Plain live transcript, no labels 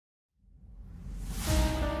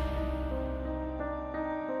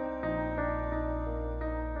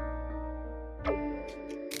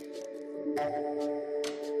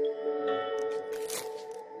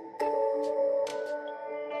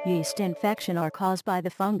Yeast infection are caused by the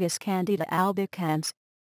fungus Candida albicans.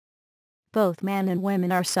 Both men and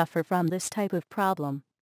women suffer from this type of problem,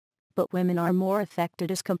 but women are more affected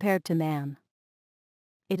as compared to men.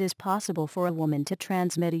 It is possible for a woman to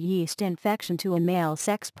transmit a yeast infection to a male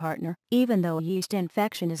sex partner, even though yeast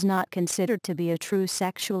infection is not considered to be a true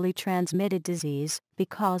sexually transmitted disease,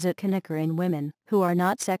 because it can occur in women who are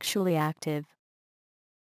not sexually active.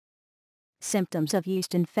 Symptoms of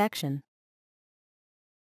yeast infection.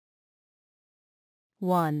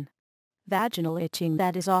 1. Vaginal itching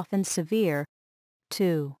that is often severe.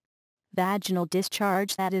 2. Vaginal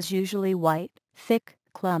discharge that is usually white, thick,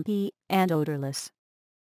 clumpy, and odorless.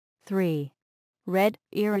 3. Red,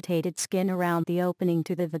 irritated skin around the opening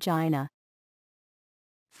to the vagina.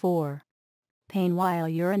 4. Pain while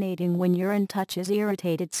urinating when urine touches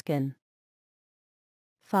irritated skin.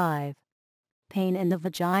 5. Pain in the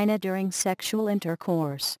vagina during sexual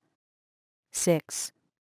intercourse. 6.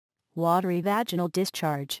 Watery vaginal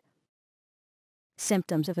discharge.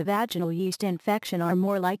 Symptoms of a vaginal yeast infection are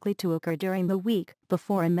more likely to occur during the week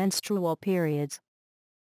before menstrual periods.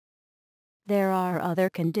 There are other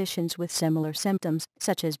conditions with similar symptoms,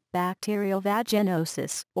 such as bacterial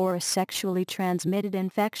vaginosis or a sexually transmitted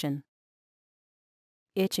infection.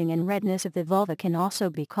 Itching and redness of the vulva can also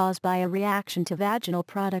be caused by a reaction to vaginal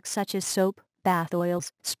products such as soap, bath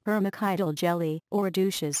oils, spermicidal jelly, or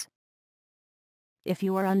douches. If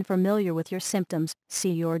you are unfamiliar with your symptoms,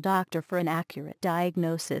 see your doctor for an accurate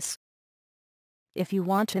diagnosis. If you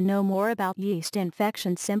want to know more about yeast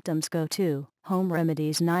infection symptoms, go to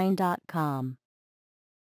HomeRemedies9.com.